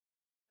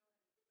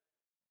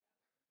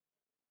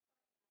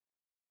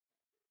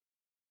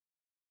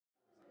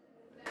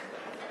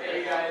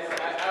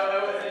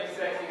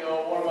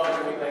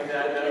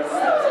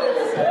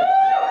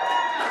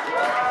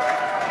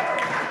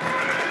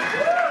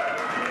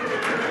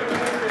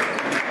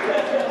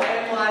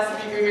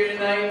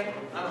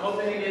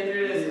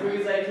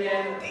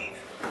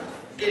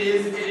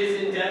it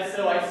is in depth,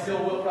 so I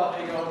still will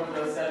probably go over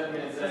those 7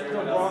 minutes that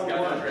everyone else has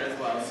gone over as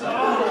well. So,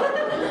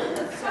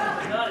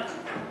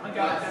 I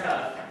got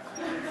stuff.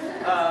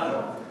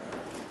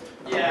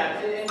 Yeah,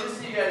 and just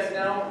so you guys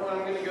know what I'm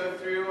going to go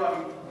through, I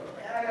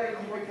got to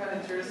keep it kind of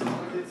interesting.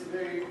 It's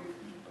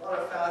a lot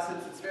of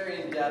facets. It's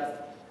very in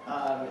depth,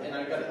 and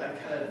I kind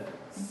of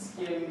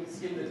skim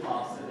the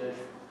tops of it.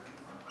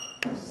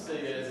 Just so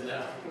you guys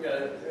know, we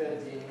got a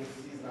Dean.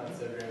 He's not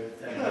so great with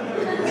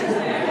technology.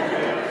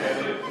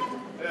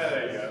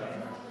 There you go.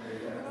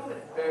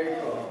 Very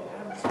cool.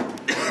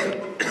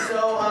 So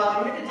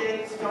I'm here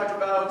today to talk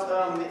about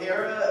the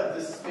era of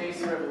the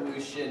space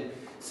revolution.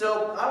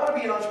 So I want to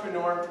be an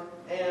entrepreneur,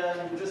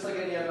 and just like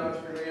any other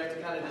entrepreneur, you have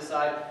to kind of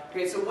decide,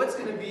 okay, so what's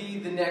going to be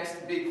the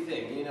next big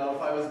thing? You know,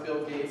 if I was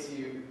Bill Gates,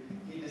 he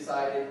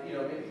decided, you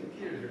know, maybe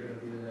computers are going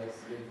to be the next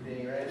big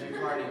thing, or Andrew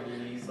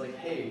Carnegie, he's like,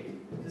 hey,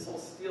 this whole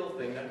steel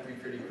thing, that would be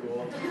pretty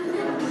cool.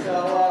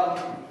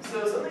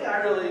 So something I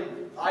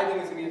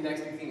think is going to be the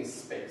next big thing is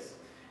space.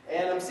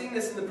 And I'm seeing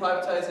this in the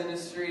privatized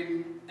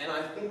industry, and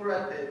I think we're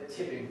at the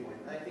tipping point.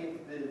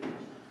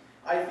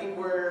 I think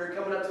we're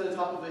coming up to the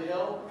top of the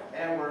hill,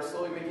 and we're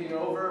slowly making it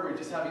over. We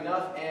just have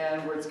enough,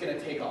 and it's going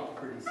to take off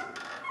pretty soon.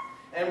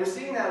 And we're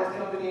seeing that with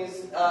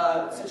companies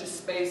such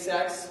as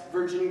SpaceX,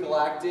 Virgin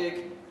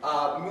Galactic,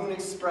 Moon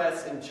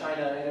Express in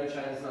China. I know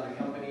China's not a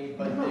company,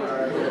 but they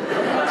are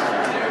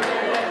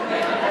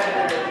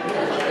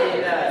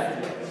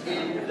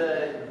in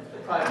the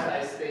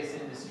privatized space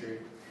industry.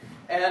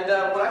 And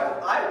what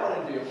I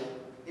want to do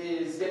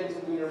is get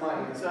into lunar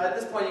mining. So at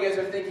this point, you guys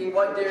are thinking,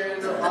 what,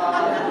 Darren?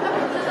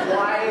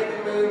 Why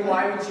the moon?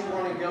 Why would you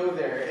want to go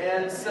there?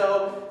 And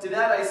so to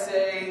that I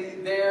say,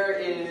 there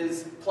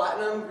is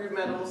platinum group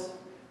metals,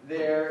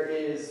 there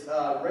is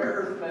rare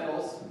earth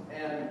metals,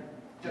 and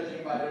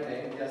judging by their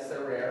name, yes,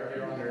 they're rare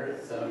here on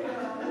Earth. So,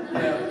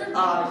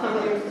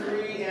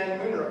 helium-3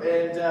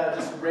 and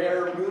just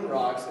rare moon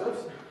rocks.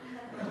 Oops.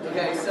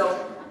 Okay, so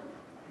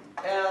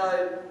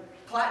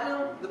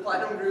the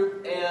platinum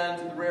group,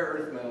 and the rare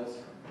earth metals,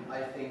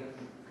 I think,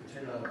 could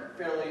turn a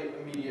fairly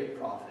immediate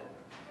profit.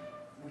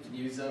 We can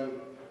use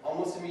them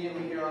almost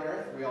immediately here on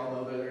Earth. We all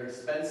know that they're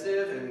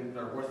expensive and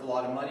they're worth a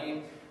lot of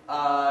money.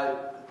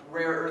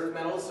 Rare earth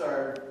metals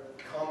are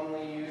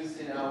commonly used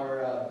in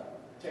our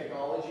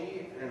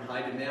technology and in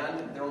high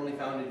demand. They're only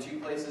found in 2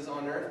 places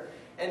on Earth.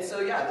 And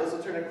so, yeah, those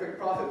will turn a quick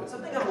profit. But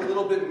something I'm a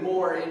little bit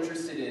more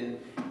interested in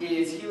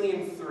is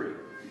helium-3.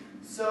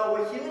 So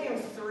what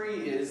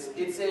helium-3 is,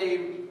 it's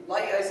a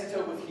light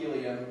isotope of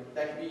helium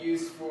that can be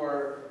used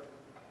for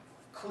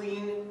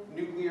clean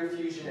nuclear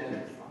fusion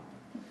energy.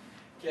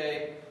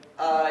 Okay,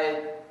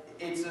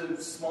 it's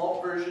a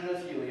small version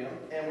of helium,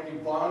 and when you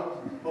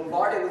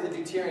bombard it with a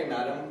deuterium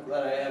atom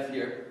that I have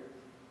here,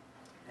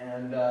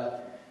 and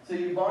so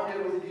you bond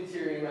it with a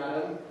deuterium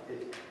atom,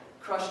 it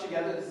crushed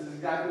together. This is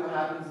exactly what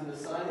happens in the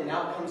sun, and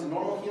out comes a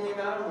normal helium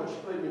atom, which you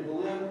put in a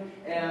balloon,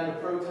 and a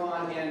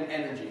proton and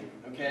energy.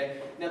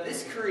 Okay? Now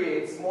this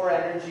creates more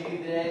energy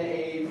than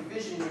a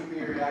fission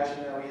nuclear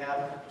reaction that we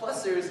have,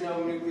 plus there is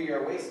no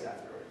nuclear waste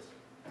afterwards.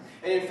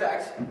 And in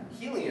fact,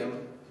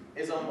 helium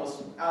is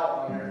almost out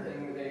on Earth,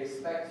 and they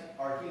expect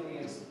our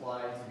helium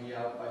supply to be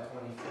out by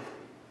 2050.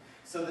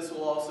 So this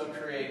will also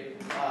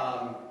create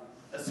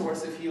a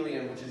source of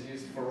helium which is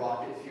used for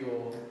rocket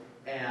fuel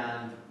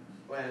and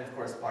of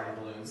course party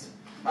balloons.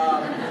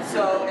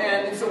 So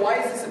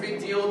why is this a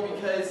big deal?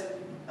 Because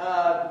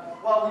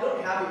well, we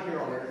don't have it here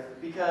on Earth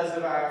because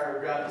of our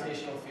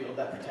gravitational field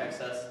that protects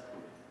us.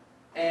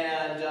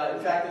 And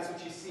in fact, that's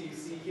what you see. You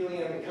see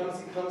helium, it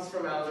comes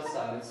from out of the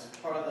sun. It's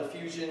part of the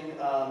fusion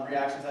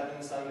reactions happen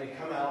in the sun. They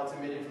come out, it's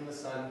emitted from the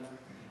sun.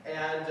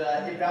 And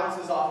it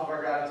bounces off of our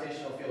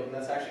gravitational field. And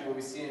that's actually what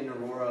we see in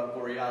Aurora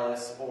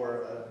Borealis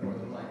or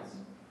Northern Lights.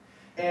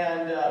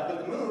 And but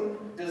the moon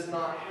does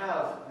not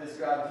have this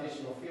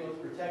gravitational field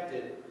to protect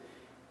it.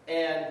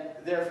 And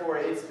therefore,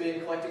 it's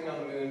been collecting on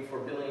the moon for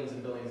billions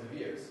and billions of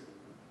years.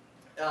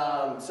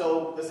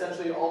 So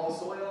essentially, all the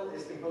soil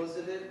is composed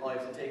of it. All I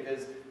have to take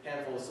is a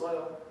handful of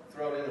soil,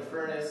 throw it in a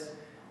furnace,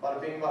 bada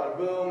bing, bada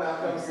boom, out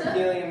comes the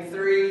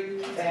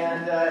helium-3,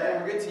 and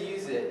we're good to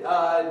use it.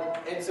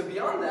 And so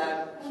beyond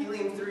that,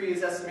 helium-3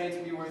 is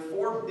estimated to be worth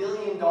 $4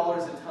 billion a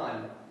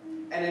ton.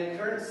 And a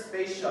current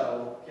space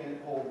shuttle can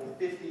hold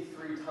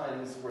 53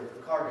 tons worth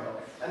of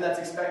cargo. And that's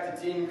expected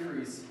to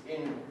increase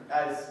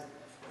as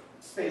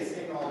space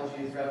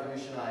technology is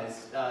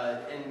revolutionized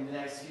in the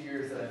next few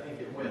years, that I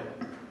think it will.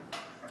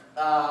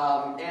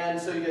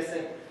 And so you guys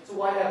think, so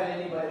why haven't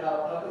anybody,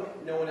 how come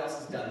no one else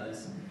has done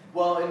this?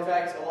 Well, in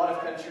fact, a lot of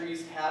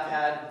countries have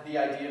had the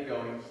idea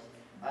going.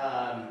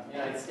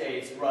 United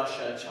States,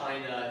 Russia,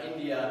 China,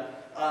 India,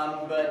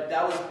 but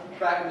that was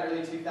back in the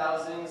early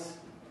 2000s.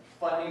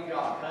 Funding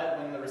got cut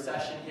when the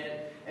recession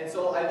hit, and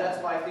so that's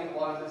why I think a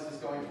lot of this is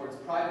going towards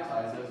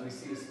privatized, as we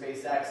see with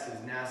SpaceX, as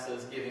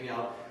NASA's giving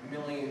out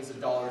millions of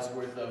dollars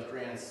worth of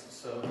grants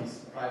so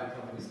these private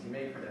companies can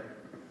make there.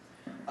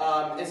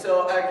 And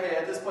so, okay,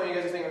 at this point you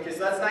guys are thinking, okay,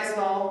 so that's nice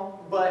and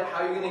all, but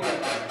how are you going to get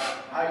there?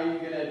 How are you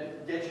going to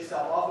get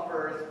yourself off of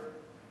Earth,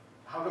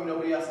 how come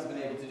nobody else has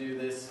been able to do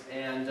this,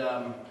 and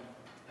how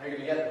are you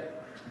going to get there?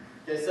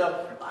 Okay,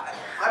 so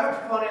I'm a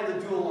proponent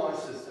of the dual launch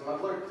system.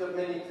 I've learned that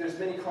there's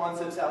many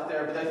concepts out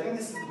there, but I think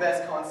this is the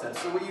best concept.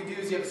 So what you do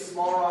is you have a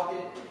small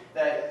rocket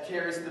that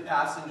carries the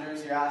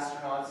passengers, your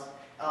astronauts.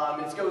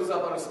 It goes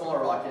up on a smaller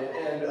rocket,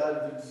 and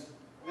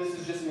this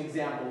is just an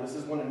example. This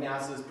is one of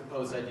NASA's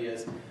proposed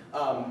ideas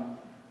of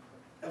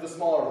a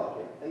smaller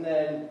rocket. And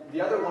then the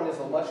other one is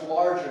a much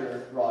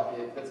larger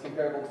rocket that's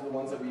comparable to the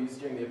ones that we used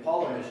during the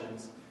Apollo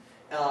missions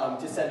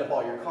to send up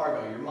all your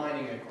cargo, your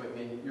mining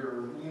equipment,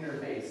 your lunar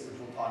base, which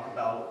we'll talk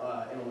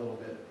about in a little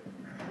bit.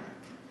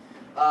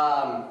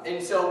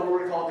 And so we're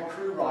going to call it the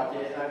crew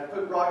rocket, and I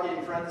put rocket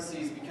in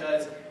parentheses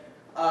because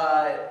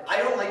I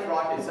don't like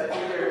rockets. I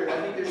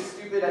think they're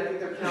stupid. I think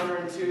they're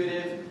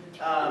counterintuitive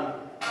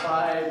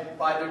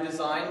by their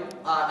design.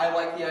 I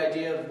like the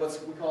idea of what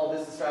we call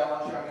this the style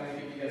launcher. I'm going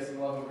to give you guys some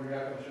love over here.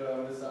 I'm going to show it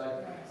on this side.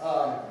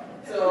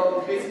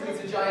 So basically,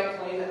 it's a giant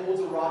plane that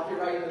holds a rocket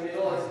right in the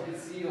middle. As you can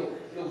see,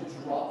 it'll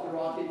drop the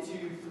rocket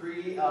 2,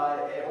 3. It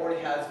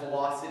already has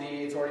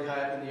velocity. It's already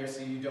high up in the air,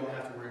 so you don't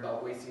have to worry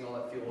about wasting all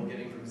that fuel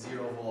getting from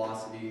 0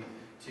 velocity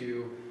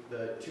to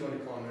the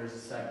 200 kilometers a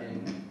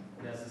second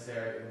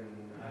necessary.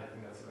 I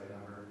think that's the right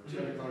number.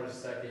 200 kilometers a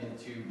second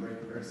to break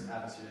Earth's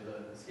atmosphere,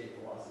 the escape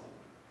velocity.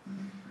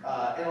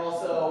 And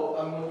also,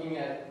 I'm looking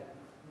at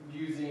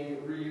using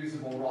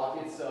reusable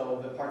rockets, so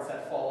the parts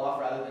that fall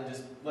off, rather than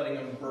just letting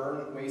them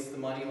burn, waste the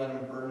money, let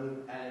them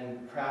burn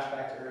and crash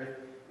back to Earth,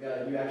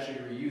 you actually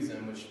reuse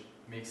them, which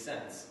makes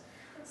sense.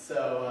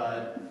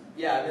 So,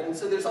 yeah, and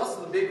so there's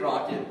also the big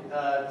rocket.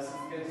 This is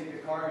going to take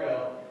the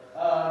cargo.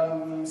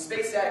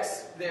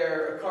 SpaceX,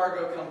 they're a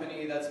cargo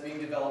company that's being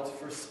developed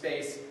for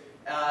space.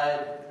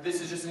 This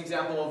is just an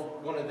example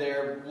of one of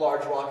their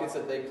large rockets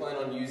that they plan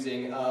on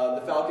using.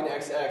 The Falcon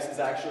XX is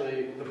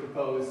actually the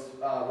proposed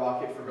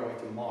rocket for going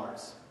to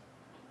Mars.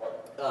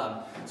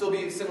 So it'll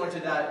be similar to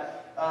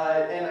that.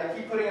 And I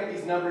keep putting up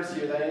these numbers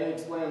here that I didn't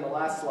explain on the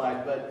last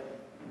slide, but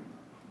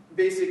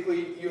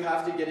basically you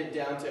have to get it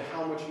down to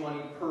how much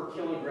money per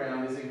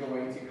kilogram is it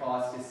going to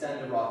cost to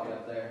send a rocket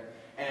up there.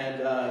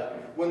 And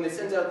when they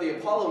sent out the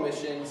Apollo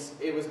missions,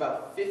 it was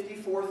about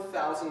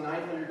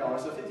 $54,900,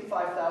 so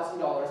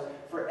 $55,000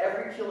 for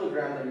every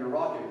kilogram that your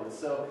rocket was.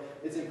 So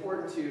it's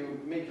important to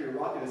make your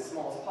rocket as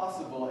small as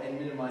possible and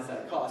minimize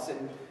that cost.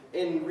 And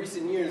in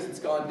recent years, it's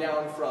gone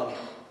down from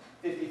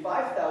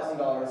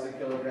 $55,000 a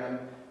kilogram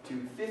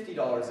to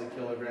 $50 a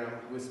kilogram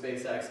with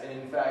SpaceX. And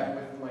in fact,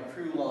 with my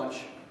crew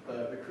launch,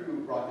 the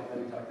crew rocket that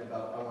we talked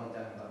about, I went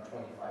down to about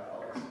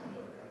 $25 a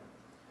kilogram.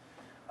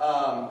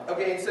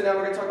 Okay, so now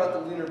we're going to talk about the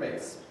lunar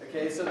base.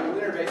 Okay, so the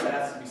lunar base, it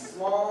has to be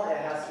small, it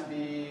has to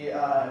be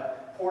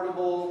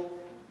portable,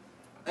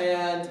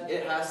 and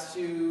it has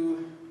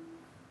to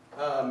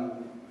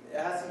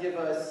give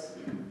us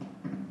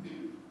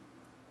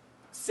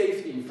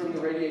safety from the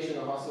radiation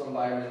and hostile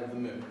environment of the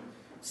moon.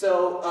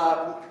 So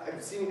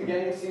I've seen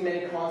many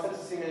concepts,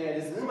 I've seen many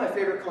ideas. This is my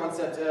favorite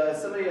concept.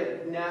 Somebody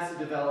at NASA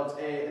developed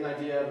an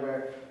idea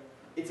where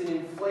it's an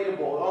inflatable,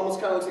 it almost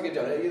kind of looks like a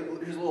donut.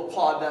 Here's a little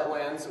pod that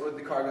lands with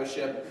the cargo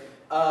ship.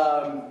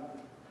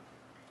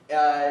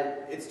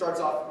 It starts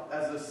off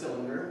as a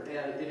cylinder,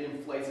 and it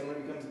inflates, and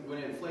when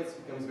it inflates,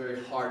 it becomes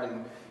very hard,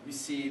 and you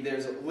see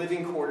there's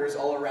living quarters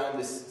all around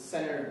this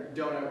center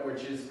donut,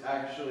 which is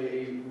actually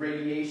a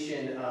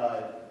radiation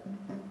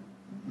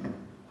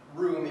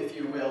room, if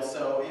you will.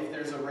 So if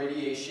there's a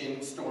radiation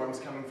storms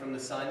coming from the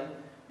sun,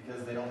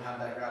 because they don't have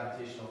that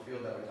gravitational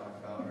field that we talked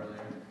about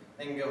earlier,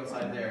 they can go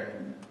inside there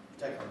and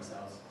protect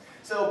themselves.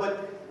 So,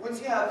 but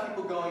once you have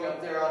people going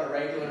up there on a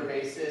regular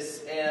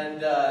basis,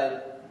 and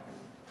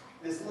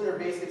this lunar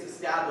base gets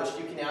established,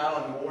 you can add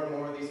on more and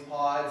more of these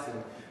pods,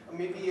 and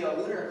maybe a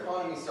lunar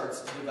economy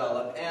starts to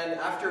develop. And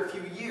after a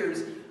few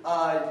years,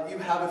 you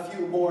have a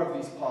few more of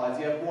these pods.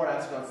 You have more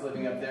astronauts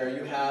living up there.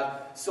 You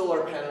have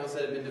solar panels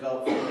that have been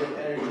developed for good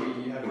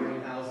energy. You have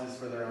greenhouses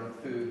for their own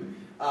food.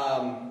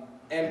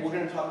 And we're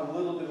going to talk a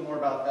little bit more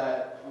about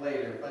that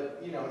later. But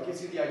you know, it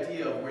gives you the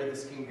idea of where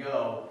this can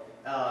go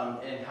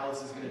and how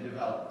this is going to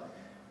develop.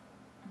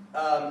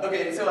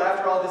 Okay, so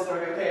after all this, they're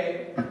like,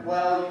 okay,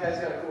 well, you guys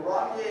got a cool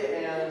rocket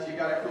and you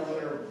got a cool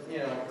lunar,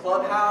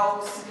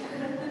 clubhouse,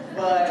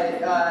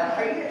 but how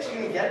are you actually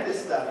going to get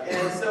this stuff?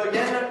 And so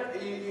again,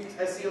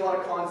 I see a lot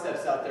of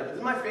concepts out there, but this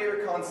is my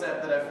favorite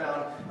concept that I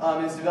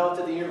found. Is developed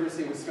at the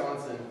University of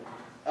Wisconsin.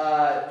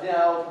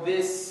 Now,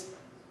 this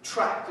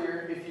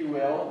tractor, if you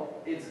will,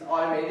 it's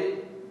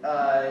automated.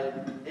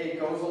 It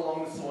goes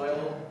along the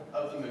soil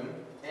of the moon,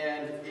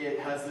 and it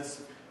has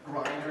this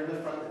grinder in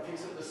the front that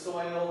picks up the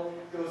soil,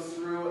 goes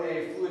through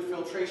a fluid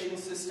filtration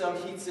system,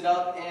 heats it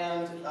up,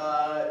 and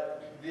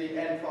the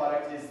end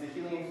product is the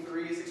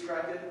helium-3 is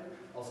extracted.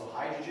 Also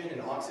hydrogen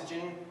and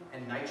oxygen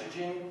and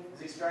nitrogen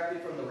is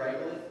extracted from the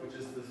regolith, which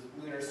is the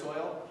lunar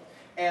soil.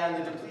 And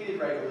the depleted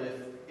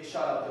regolith is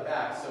shot out the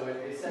back, so it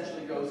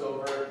essentially goes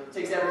over,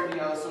 takes everything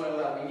out of the soil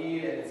that we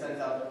need, and it sends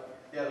out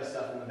the other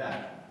stuff in the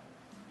back.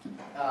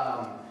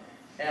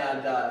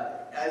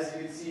 As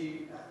you can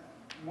see,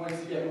 once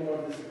you get more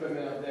of this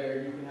equipment up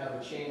there, you can have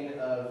a chain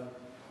of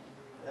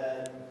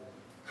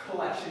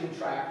collection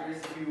tractors,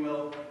 if you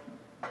will,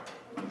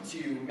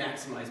 to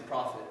maximize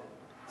profit.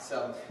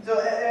 So if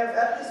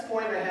at this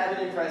point I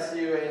haven't impressed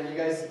you and you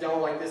guys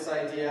don't like this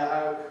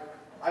idea,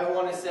 I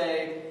want to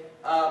say,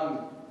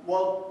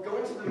 well,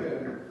 going to the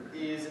moon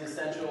is an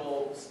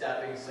essential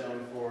stepping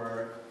stone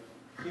for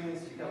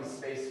humans to become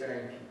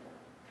spacefaring people.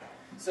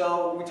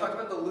 So we talked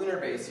about the lunar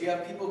base. You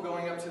have people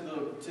going up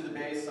to the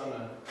base on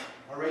a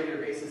regular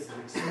basis.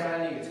 It's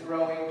expanding, it's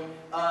growing,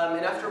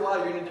 and after a while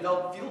you're going to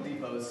develop fuel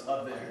depots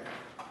up there.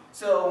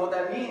 So what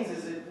that means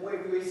is that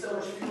we waste so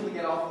much fuel to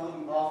get off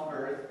of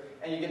Earth,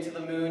 and you get to the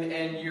moon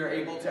and you're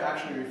able to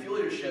actually refuel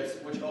your ships,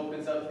 which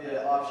opens up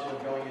the option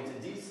of going into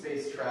deep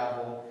space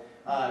travel,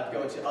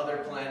 going to other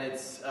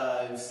planets,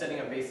 setting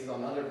up bases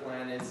on other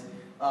planets.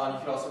 You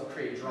could also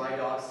create dry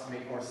docks to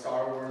make more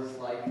Star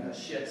Wars-like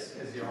ships,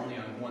 because you're only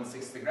on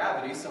 1/6 the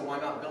gravity, so why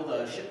not build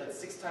a ship that's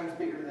 6 times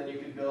bigger than you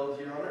could build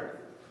here on Earth?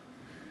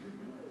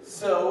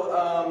 So,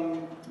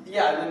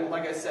 yeah, and then,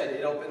 like I said,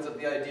 it opens up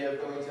the idea of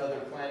going to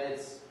other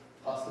planets,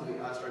 possibly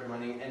asteroid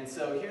mining. And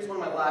so here's one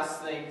of my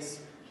last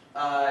things.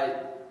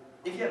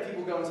 If you have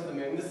people going to the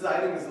moon, I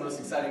think this is the most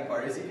exciting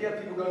part, is if you have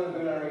people going to the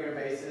moon on a regular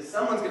basis,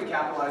 someone's going to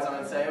capitalize on it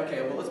and say,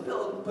 okay, well, let's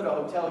put a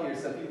hotel here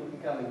so people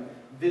can come and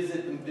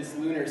visit this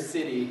lunar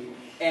city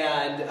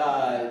and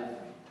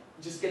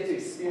just get to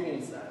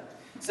experience that.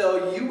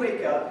 So you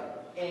wake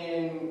up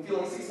and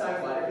feeling 6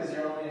 times lighter because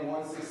you're only in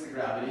 1/6 the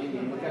gravity, and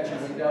you look out your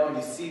window and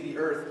you see the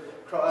Earth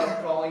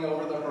crawling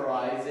over the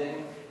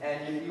horizon,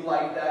 and you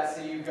like that,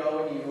 so you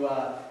go and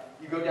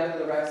you go down to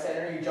the rec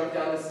center, you jump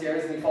down the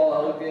stairs and you fall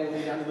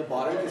elegantly down to the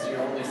bottom because you're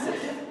only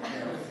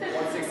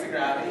 1/6 the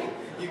gravity.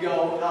 You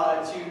go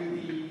to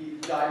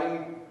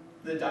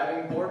the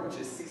diving board, which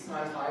is 6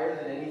 times higher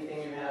than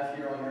anything you have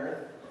here on Earth.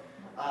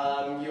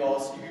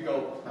 You could go,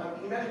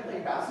 can you imagine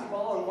playing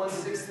basketball on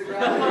 1/6 the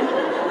gravity?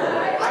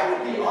 I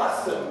would be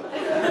awesome.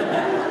 And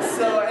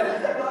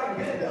I'm not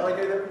good, that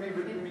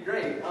would be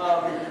great.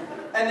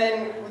 And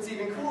then what's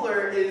even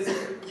cooler is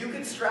you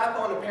could strap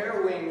on a pair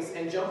of wings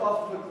and jump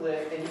off of a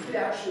cliff, and you could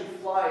actually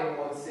fly in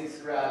 1/6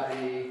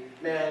 gravity.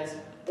 Man's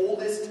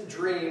oldest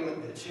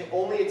dream,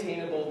 only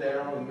attainable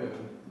there on the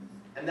moon.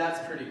 And that's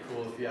pretty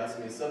cool if you ask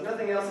me. So if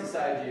nothing else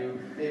excited you,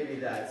 maybe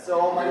that. So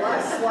on my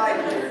last slide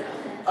here,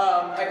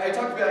 I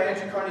talked about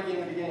Andrew Carnegie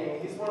in the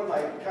beginning. He's one of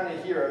my kind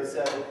of heroes.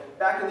 So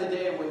back in the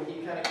day when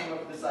he kind of came up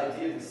with this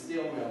idea of the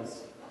steel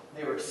mills,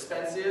 they were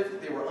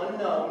expensive, they were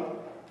unknown,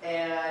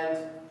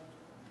 and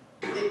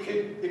it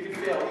could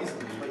fail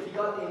easily. But he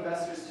got the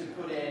investors to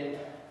put in,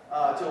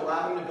 to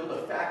allow him to build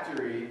a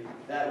factory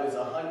that was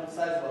the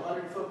size of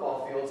 100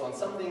 football fields on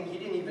something he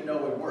didn't even know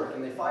would work.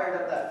 And they fired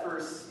up that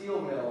first steel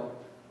mill,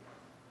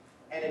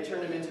 and it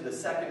turned him into the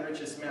second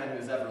richest man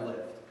who's ever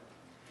lived.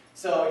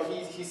 So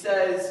he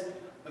says,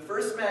 the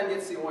first man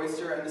gets the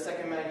oyster, and the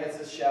second man gets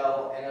the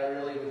shell, and I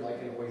really would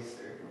like an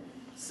oyster.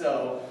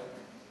 So,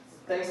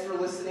 thanks for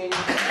listening.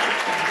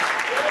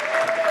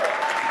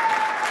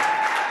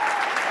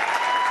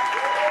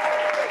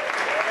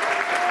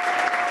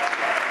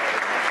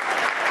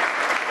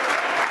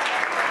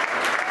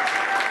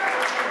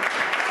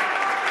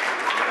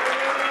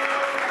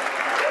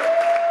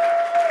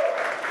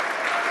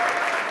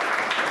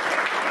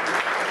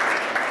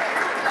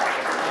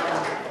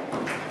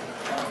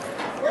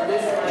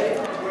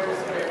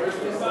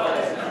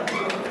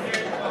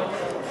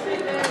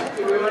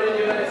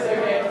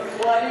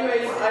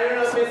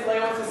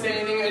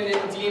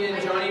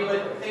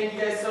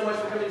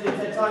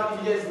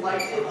 If you guys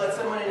liked it, let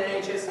someone in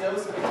VMHS know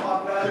so we can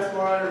talk about it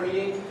tomorrow at our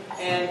meeting,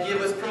 and